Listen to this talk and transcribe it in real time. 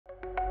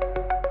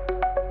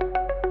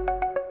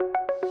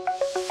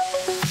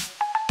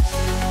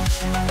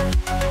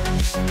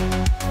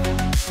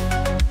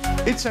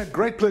It's a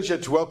great pleasure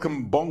to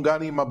welcome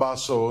Bongani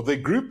Mabaso, the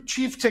Group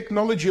Chief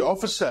Technology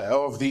Officer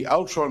of the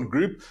Altron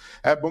Group.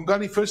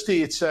 Bongani,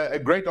 firstly, it's a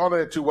great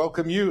honor to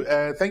welcome you.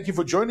 Thank you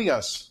for joining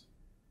us.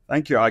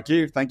 Thank you,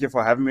 Aki. Thank you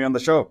for having me on the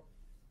show.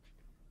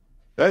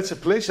 It's a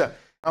pleasure.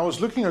 I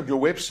was looking at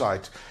your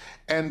website,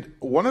 and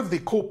one of the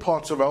core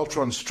parts of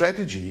Altron's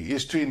strategy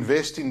is to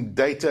invest in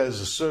data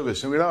as a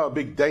service. And we know how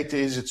big data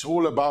is. It's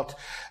all about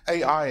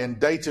AI and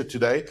data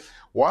today.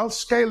 While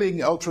scaling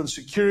Altron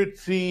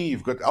Security,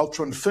 you've got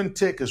Altron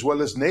FinTech as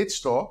well as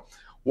Netstar.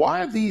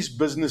 Why are these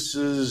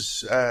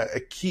businesses a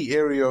key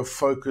area of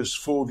focus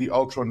for the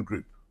Altron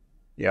Group?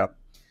 Yeah,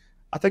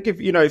 I think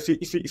if you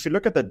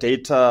look at the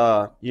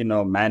data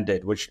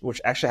mandate, which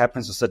actually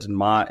happens to sit in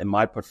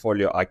my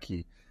portfolio,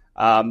 Aki,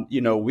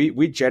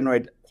 we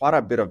generate quite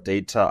a bit of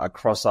data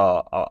across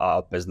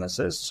our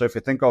businesses. So if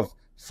you think of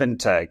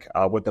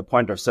FinTech with the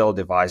point of sale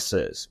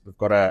devices, we've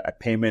got a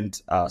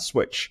payment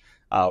switch.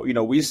 We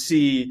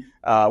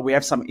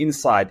have some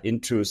insight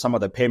into some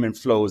of the payment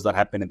flows that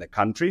happen in the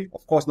country.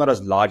 Of course, not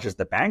as large as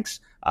the banks,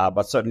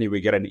 but certainly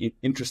we get an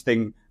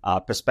interesting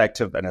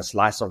perspective and a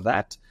slice of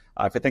that.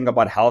 If you think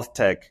about health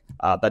tech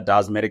that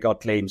does medical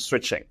claim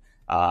switching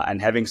and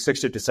having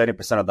 60 to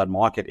 70% of that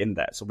market in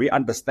there. So we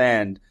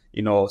understand,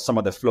 some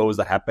of the flows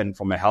that happen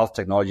from a health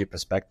technology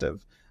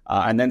perspective.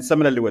 And then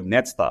similarly with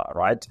Netstar,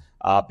 right?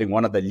 Being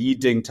one of the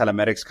leading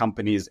telematics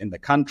companies in the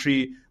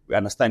country, we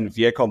understand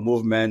vehicle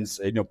movements,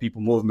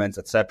 people movements,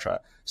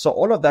 etc. So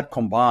all of that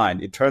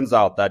combined, it turns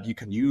out that you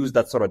can use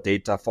that sort of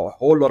data for a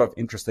whole lot of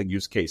interesting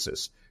use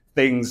cases.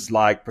 Things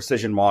like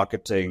precision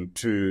marketing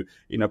to,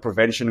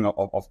 prevention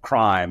of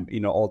crime,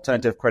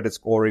 alternative credit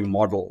scoring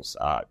models,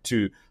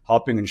 to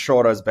helping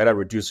insurers better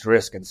reduce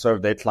risk and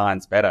serve their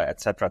clients better,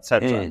 etc.,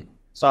 etc.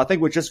 So I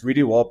think we're just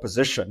really well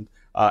positioned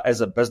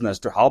as a business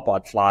to help our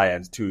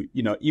clients to,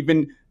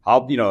 even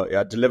help,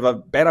 deliver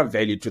better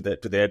value to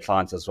their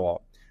clients as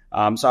well.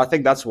 So I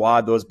think that's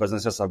why those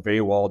businesses are very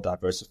well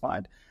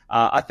diversified.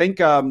 I think,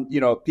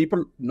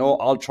 people know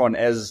Altron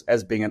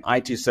as being an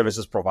IT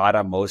services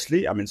provider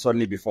mostly. I mean,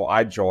 certainly before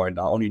I joined,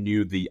 I only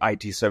knew the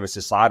IT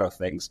services side of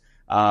things.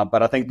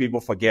 But I think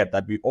people forget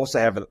that we also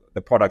have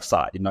the product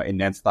side, in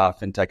Netstar,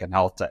 FinTech, and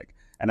Health Tech.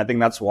 And I think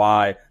that's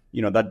why,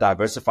 that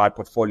diversified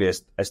portfolio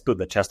has stood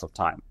the test of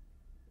time.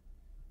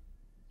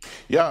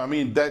 Yeah, I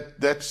mean,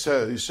 that's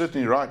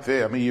certainly right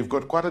there. I mean, you've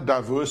got quite a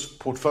diverse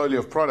portfolio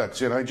of products.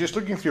 Just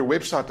looking through your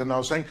website, and I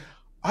was saying,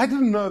 I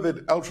didn't know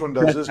that Altron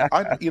does this.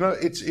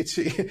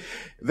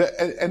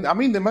 And I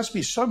mean, there must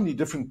be so many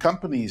different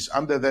companies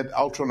under that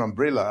Altron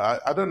umbrella.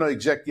 I don't know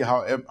exactly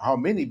how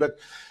many, but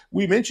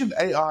we mentioned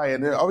AI,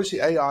 and obviously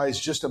AI is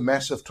just a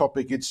massive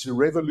topic. It's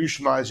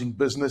revolutionizing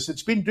business.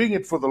 It's been doing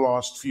it for the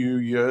last few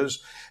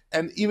years,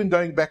 and even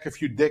going back a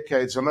few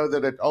decades. I know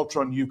that at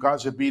Altron, you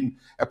guys have been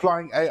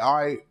applying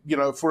AI,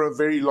 for a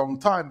very long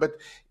time, but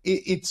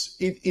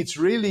it's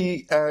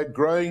really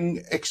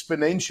growing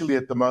exponentially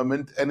at the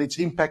moment, and it's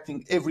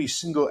impacting every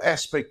single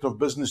aspect of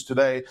business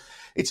today.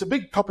 It's a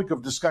big topic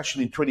of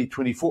discussion in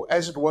 2024,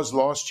 as it was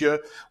last year.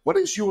 What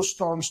is your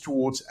stance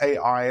towards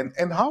AI,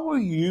 and how are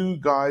you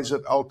guys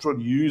at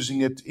Altron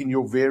using it in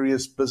your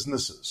various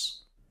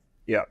businesses?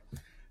 Yeah.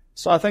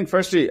 So I think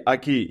firstly,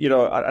 Aki,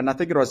 and I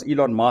think it was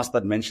Elon Musk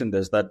that mentioned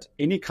this, that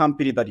any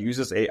company that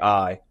uses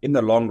AI in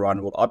the long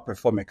run will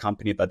outperform a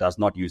company that does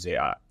not use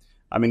AI.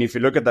 I mean, if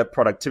you look at the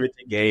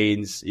productivity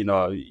gains,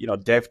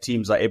 dev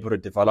teams are able to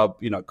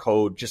develop,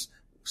 code just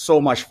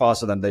so much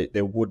faster than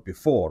they would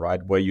before,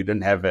 right? Where you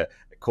didn't have a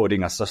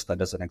coding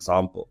assistant as an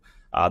example.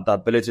 The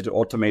ability to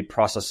automate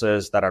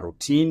processes that are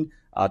routine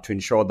to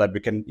ensure that we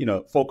can,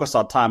 focus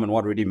our time on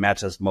what really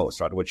matters most,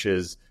 right? Which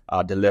is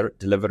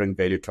delivering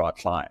value to our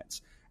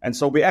clients. And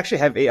so we actually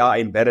have AI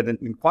embedded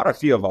in quite a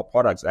few of our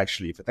products,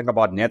 actually. If you think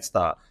about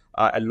Netstar,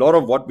 a lot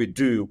of what we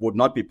do would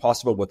not be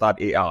possible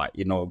without AI,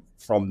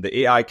 from the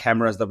AI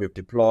cameras that we've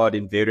deployed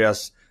in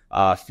various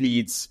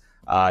fleets,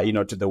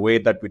 to the way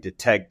that we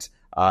detect,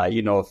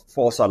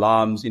 false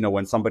alarms,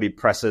 when somebody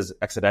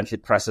accidentally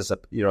presses,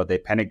 their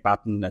panic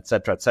button, et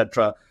cetera, et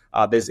cetera.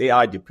 There's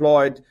AI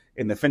deployed.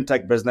 In the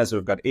FinTech business,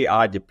 we've got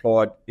AI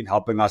deployed in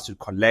helping us to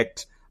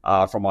collect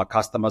from our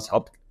customers,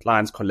 help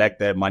clients collect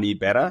their money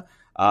better.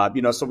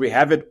 So we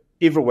have it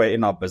everywhere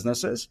in our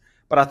businesses.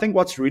 But I think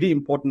what's really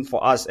important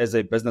for us as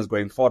a business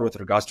going forward with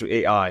regards to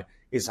AI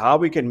is how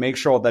we can make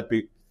sure that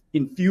we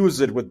infuse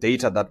it with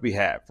data that we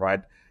have,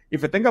 right?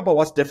 If you think about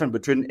what's different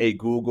between a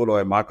Google or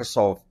a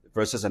Microsoft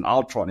versus an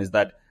Altron, is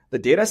that the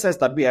data sets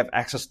that we have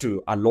access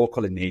to are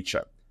local in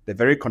nature. They're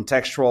very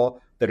contextual.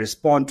 They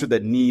respond to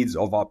the needs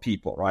of our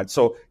people, right?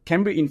 So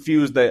can we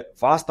infuse the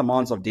vast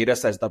amounts of data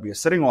sets that we are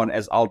sitting on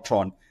as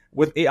Altron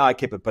with AI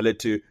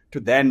capability to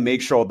then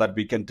make sure that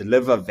we can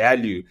deliver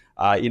value,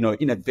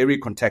 in a very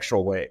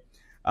contextual way?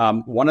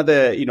 One of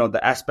the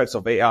aspects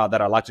of AI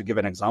that I like to give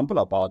an example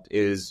about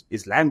is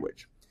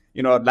language.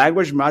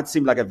 Language might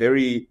seem like a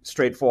very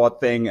straightforward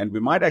thing, and we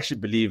might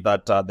actually believe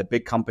that the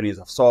big companies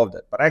have solved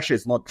it, but actually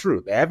it's not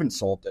true. They haven't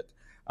solved it.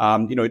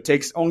 It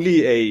takes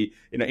only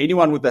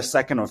anyone with a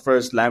second or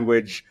first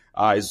language,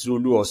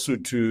 Zulu or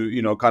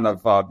Sotho, kind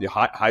of the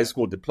high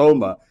school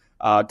diploma,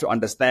 to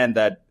understand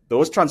that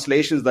those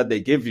translations that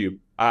they give you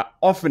are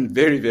often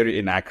very, very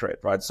inaccurate,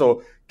 right?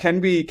 So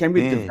can we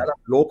develop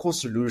local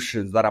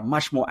solutions that are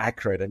much more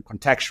accurate and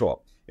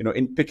contextual,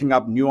 in picking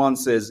up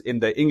nuances in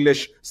the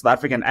English South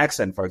African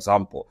accent, for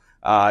example?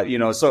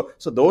 So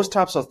those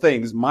types of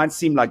things might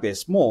seem like they're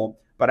small,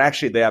 but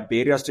actually they are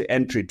barriers to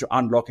entry to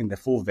unlocking the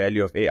full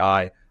value of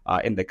AI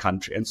in the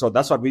country. And so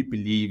that's what we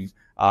believe,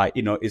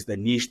 is the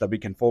niche that we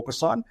can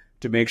focus on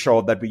to make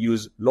sure that we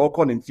use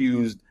local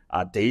infused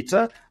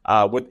data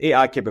with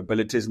AI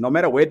capabilities, no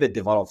matter where they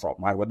develop from,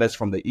 right? Whether it's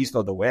from the East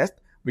or the West,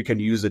 we can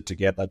use it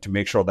together to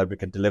make sure that we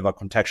can deliver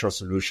contextual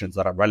solutions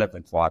that are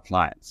relevant for our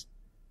clients.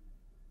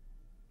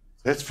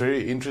 That's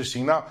very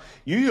interesting. Now,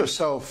 you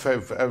yourself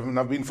have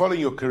I've been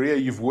following your career.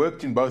 You've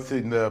worked in both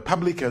in the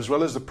public as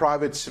well as the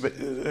private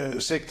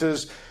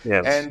sectors,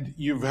 yes, and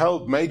you've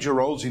held major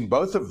roles in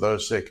both of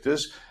those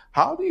sectors.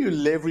 How do you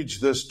leverage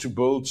this to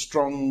build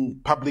strong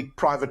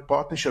public-private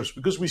partnerships?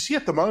 Because we see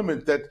at the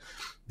moment that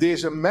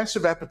there's a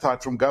massive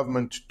appetite from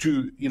government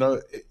to,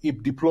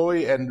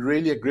 deploy and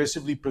really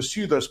aggressively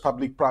pursue those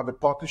public-private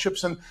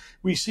partnerships, and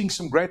we're seeing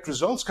some great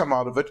results come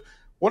out of it.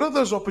 What are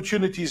those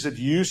opportunities that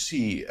you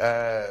see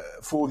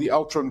for the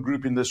Altron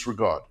Group in this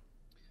regard?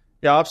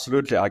 Yeah,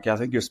 absolutely, Aki. I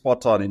think you're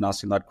spot on in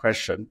asking that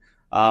question.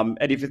 And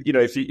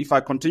if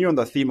I continue on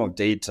the theme of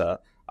data,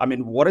 I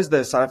mean, what is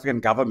the South African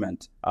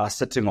government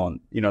sitting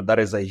on? That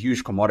is a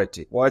huge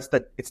commodity. Well,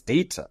 it's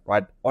data,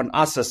 right? On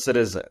us as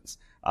citizens,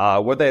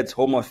 whether it's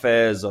home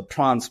affairs or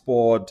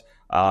transport,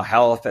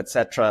 health,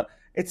 etc.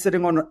 It's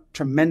sitting on a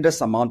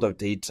tremendous amount of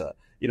data.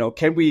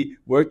 Can we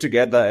work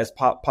together as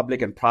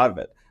public and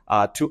private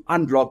to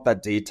unlock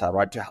that data,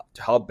 right? To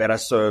help better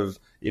serve,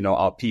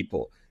 our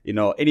people.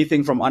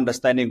 Anything from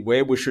understanding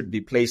where we should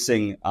be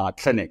placing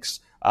clinics,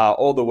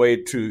 all the way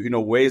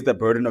to, where is the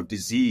burden of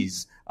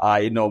disease,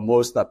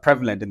 most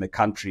prevalent in the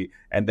country,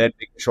 and then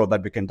making sure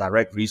that we can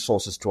direct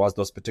resources towards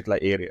those particular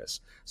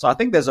areas. So I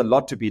think there's a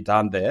lot to be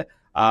done there.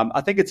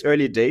 I think it's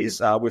early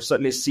days. We've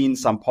certainly seen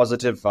some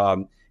positive,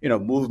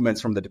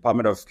 movements from the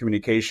Department of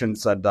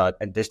Communications and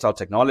Digital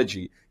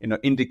Technology,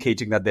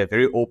 indicating that they're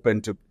very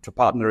open to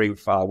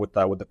partnering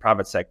with the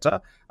private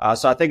sector.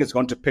 So I think it's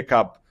going to pick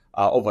up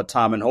over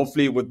time, and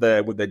hopefully with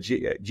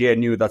the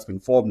GNU that's been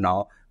formed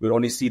now, we'll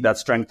only see that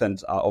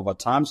strengthened over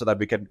time, so that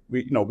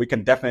we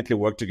can definitely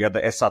work together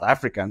as South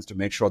Africans to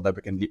make sure that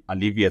we can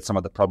alleviate some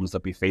of the problems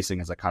that we're facing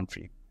as a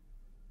country.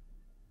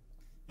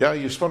 Yeah,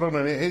 you're spot on.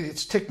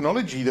 It's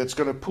technology that's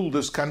going to pull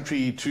this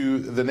country to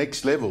the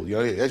next level.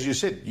 As you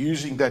said,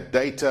 using that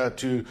data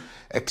to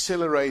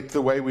accelerate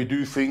the way we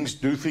do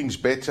things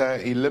better,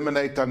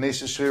 eliminate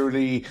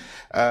unnecessarily,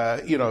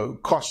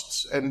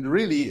 costs. And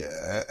really,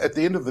 at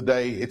the end of the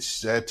day,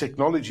 it's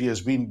technology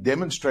has been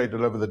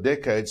demonstrated over the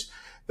decades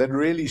that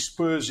really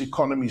spurs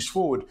economies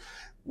forward.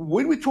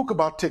 When we talk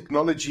about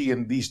technology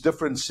in these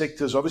different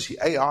sectors, obviously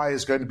AI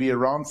is going to be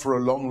around for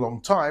a long,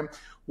 long time.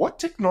 What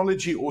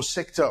technology or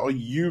sector are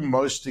you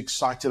most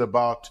excited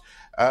about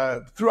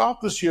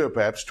throughout this year,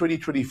 perhaps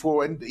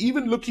 2024, and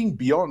even looking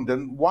beyond?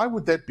 And why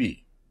would that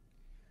be?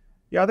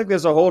 Yeah, I think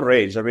there's a whole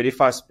range. I mean,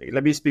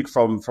 let me speak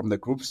from the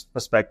group's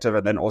perspective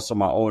and then also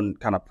my own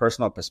kind of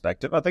personal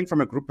perspective. I think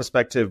from a group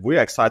perspective,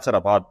 we're excited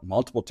about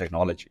multiple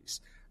technologies.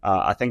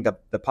 I think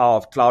that the power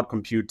of cloud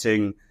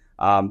computing,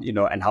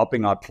 and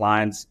helping our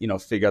clients,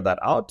 figure that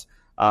out.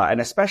 And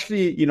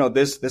especially,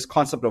 this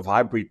concept of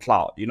hybrid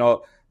cloud,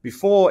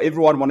 before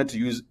everyone wanted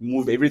to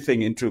move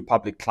everything into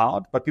public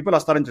cloud, but people are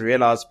starting to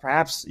realize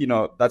perhaps,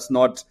 that's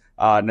not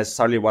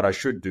necessarily what I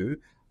should do.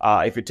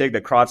 If you take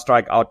the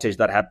CrowdStrike outage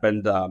that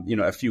happened,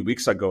 a few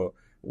weeks ago,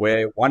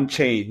 where one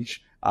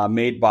change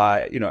made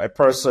by, a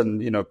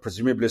person,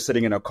 presumably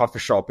sitting in a coffee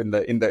shop in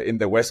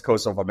the West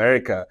Coast of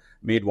America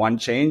made one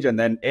change, and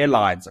then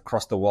airlines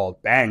across the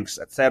world, banks,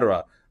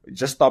 etc.,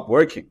 just stopped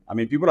working. I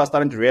mean, people are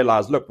starting to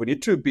realize, look, we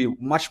need to be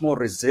much more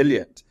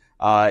resilient,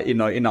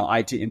 in our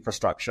IT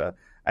infrastructure.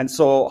 And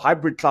so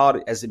hybrid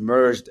cloud has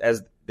emerged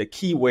as the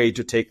key way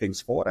to take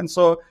things forward. And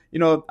so,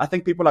 I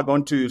think people are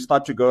going to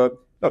start to go,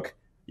 look,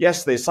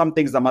 yes, there's some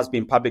things that must be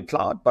in public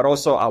cloud, but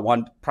also I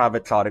want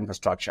private cloud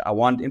infrastructure. I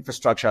want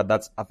infrastructure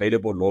that's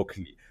available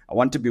locally. I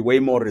want to be way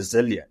more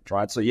resilient,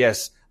 right? So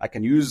yes, I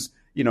can use,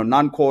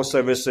 non-core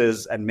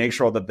services and make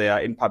sure that they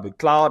are in public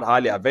cloud,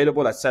 highly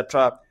available,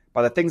 etc.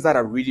 But the things that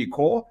are really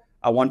core,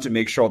 I want to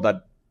make sure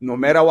that no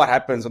matter what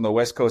happens on the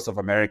West Coast of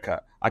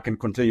America, I can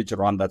continue to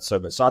run that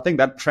service. So I think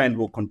that trend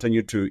will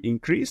continue to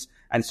increase.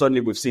 And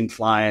certainly we've seen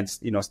clients,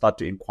 start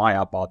to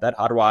inquire about that.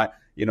 How do I,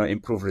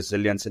 improve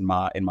resilience in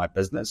my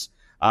business?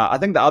 I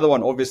think the other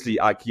one, obviously,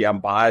 Aki,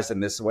 I'm biased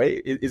in this way,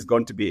 is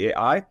going to be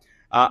AI.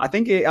 I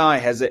think AI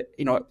has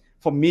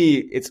for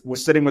me, we're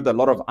sitting with a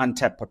lot of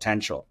untapped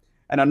potential.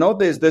 And I know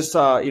there's this,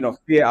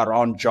 fear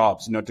around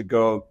jobs, to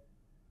go,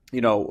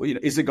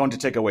 is it going to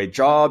take away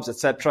jobs,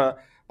 etc.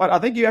 But I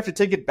think you have to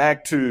take it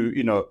back to,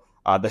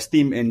 the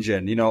steam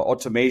engine,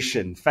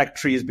 automation,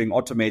 factories being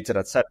automated,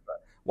 etc.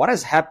 what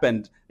has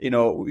happened,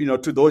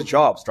 to those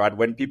jobs, right?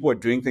 When people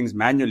were doing things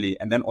manually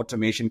and then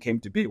automation came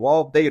to be,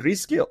 well, they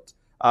reskilled.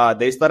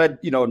 They started,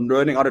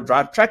 learning how to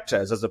drive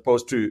tractors as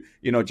opposed to,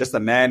 just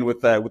a man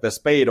with a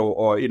spade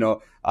or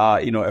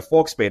a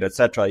fork spade,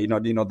 etc.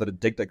 That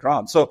dig the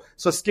ground. So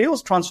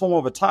skills transform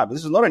over time.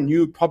 This is not a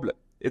new problem.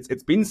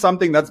 It's been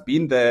something that's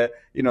been there,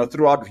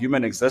 throughout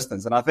human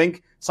existence. And I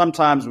think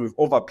sometimes we've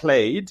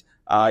overplayed,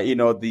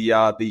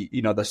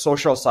 the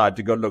social side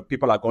to go, look,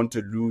 people are going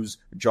to lose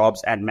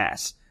jobs en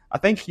masse. I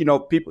think,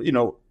 people, at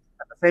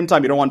the same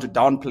time, you don't want to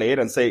downplay it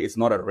and say it's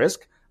not a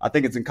risk. I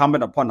think it's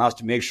incumbent upon us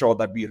to make sure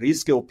that we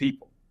reskill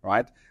people,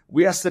 right?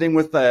 We are sitting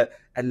with a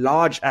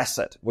large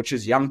asset, which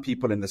is young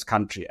people in this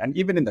country and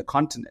even in the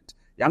continent,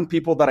 young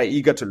people that are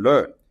eager to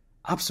learn.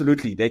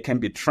 Absolutely, they can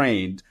be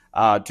trained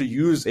to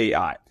use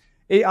AI.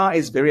 AI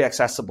is very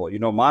accessible.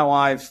 My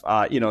wife,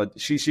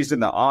 she's in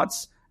the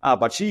arts,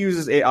 but she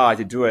uses AI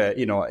to do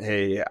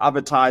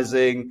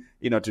advertising,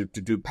 to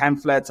do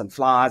pamphlets and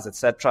flyers,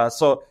 etc.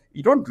 So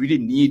you don't really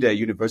need a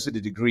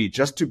university degree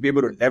just to be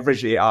able to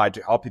leverage AI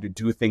to help you to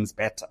do things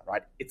better,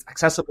 right? It's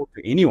accessible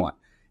to anyone,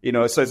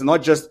 so it's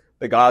not just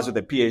the guys with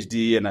a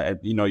PhD and,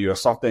 you're a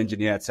software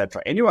engineer,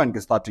 etc. Anyone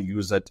can start to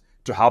use it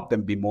to help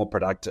them be more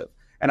productive.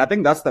 And I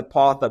think that's the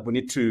path that we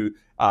need to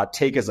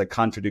take as a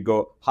country to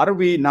go, how do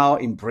we now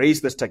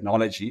embrace this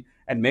technology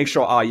and make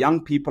sure our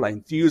young people are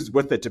infused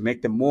with it to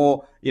make them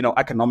more,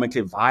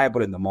 economically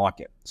viable in the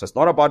market? So it's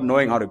not about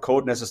knowing how to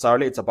code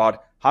necessarily. It's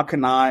about how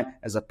can I,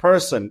 as a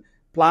person,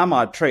 apply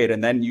my trade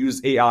and then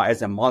use AI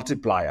as a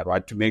multiplier,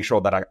 right, to make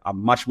sure that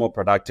I'm much more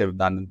productive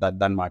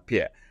than my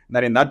peer. And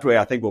that in that way,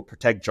 I think we'll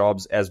protect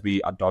jobs as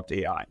we adopt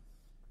AI.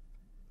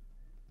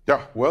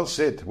 Yeah, well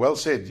said. Well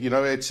said.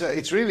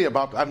 It's really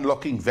about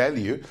unlocking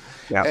value.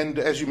 Yeah. And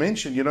as you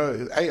mentioned,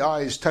 AI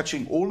is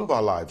touching all of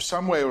our lives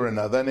some way or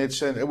another.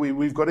 And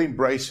we've got to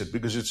embrace it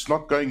because it's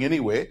not going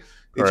anywhere.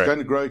 It's going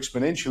to grow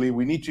exponentially.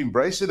 We need to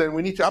embrace it and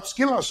we need to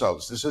upskill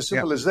ourselves. It's as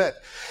simple as that.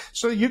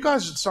 So you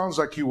guys, it sounds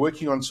like you're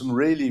working on some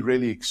really,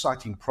 really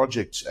exciting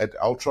projects at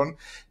Altron.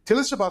 Tell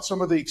us about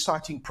some of the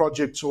exciting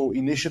projects or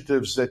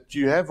initiatives that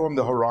you have on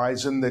the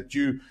horizon that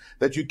you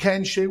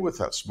can share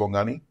with us,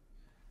 Bongani.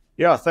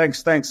 Yeah,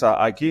 thanks,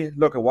 Aki.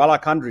 Look, while I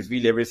can't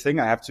reveal everything,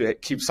 I have to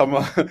keep some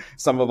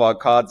of our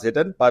cards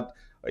hidden. But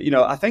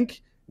I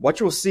think what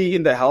you'll see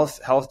in the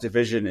health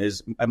division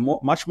is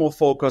much more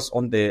focus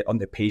on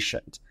the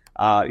patient.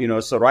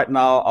 So right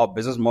now our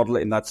business model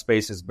in that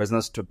space is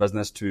business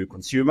to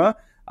consumer,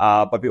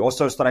 but we're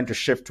also starting to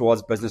shift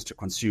towards business to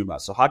consumer.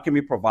 So how can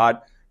we provide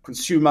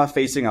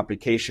consumer-facing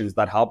applications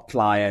that help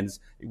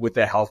clients with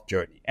their health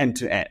journey end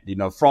to end,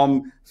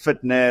 from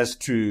fitness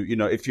to,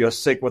 if you're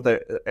sick with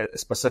a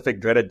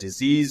specific dreaded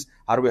disease,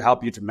 how do we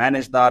help you to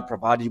manage that,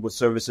 provide you with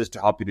services to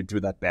help you to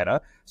do that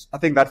better? So I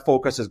think that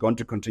focus is going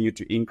to continue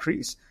to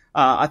increase.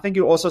 I think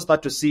you also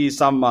start to see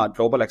some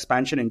global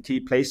expansion in key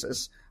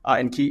places,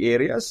 in key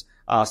areas,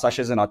 such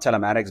as in our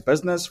telematics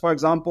business, for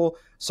example.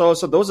 So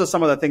those are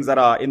some of the things that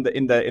are in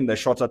the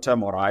shorter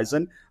term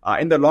horizon.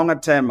 In the longer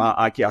term,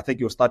 Aki, I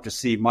think you'll start to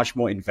see much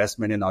more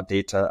investment in our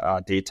data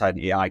and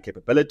AI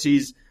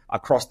capabilities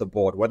across the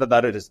board, whether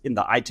that is in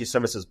the IT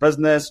services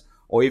business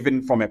or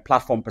even from a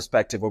platform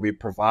perspective where we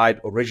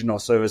provide original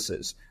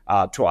services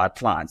to our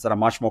clients that are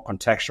much more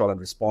contextual and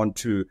respond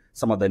to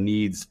some of the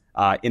needs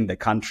in the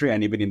country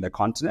and even in the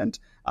continent.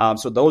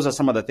 So those are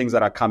some of the things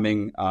that are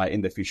coming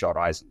in the future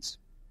horizons.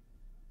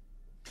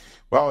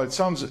 Well, it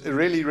sounds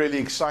really, really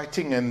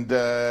exciting,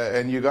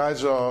 and you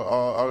guys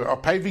are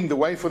paving the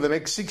way for the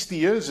next 60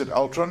 years at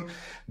Altron.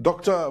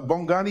 Dr.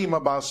 Bongani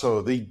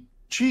Mabaso, the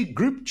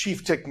Group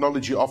Chief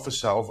Technology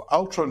Officer of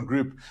Altron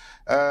Group.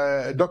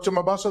 Dr.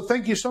 Mabaso,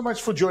 thank you so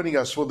much for joining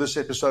us for this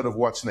episode of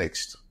What's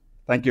Next.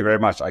 Thank you very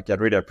much, Aki. I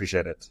really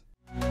appreciate it.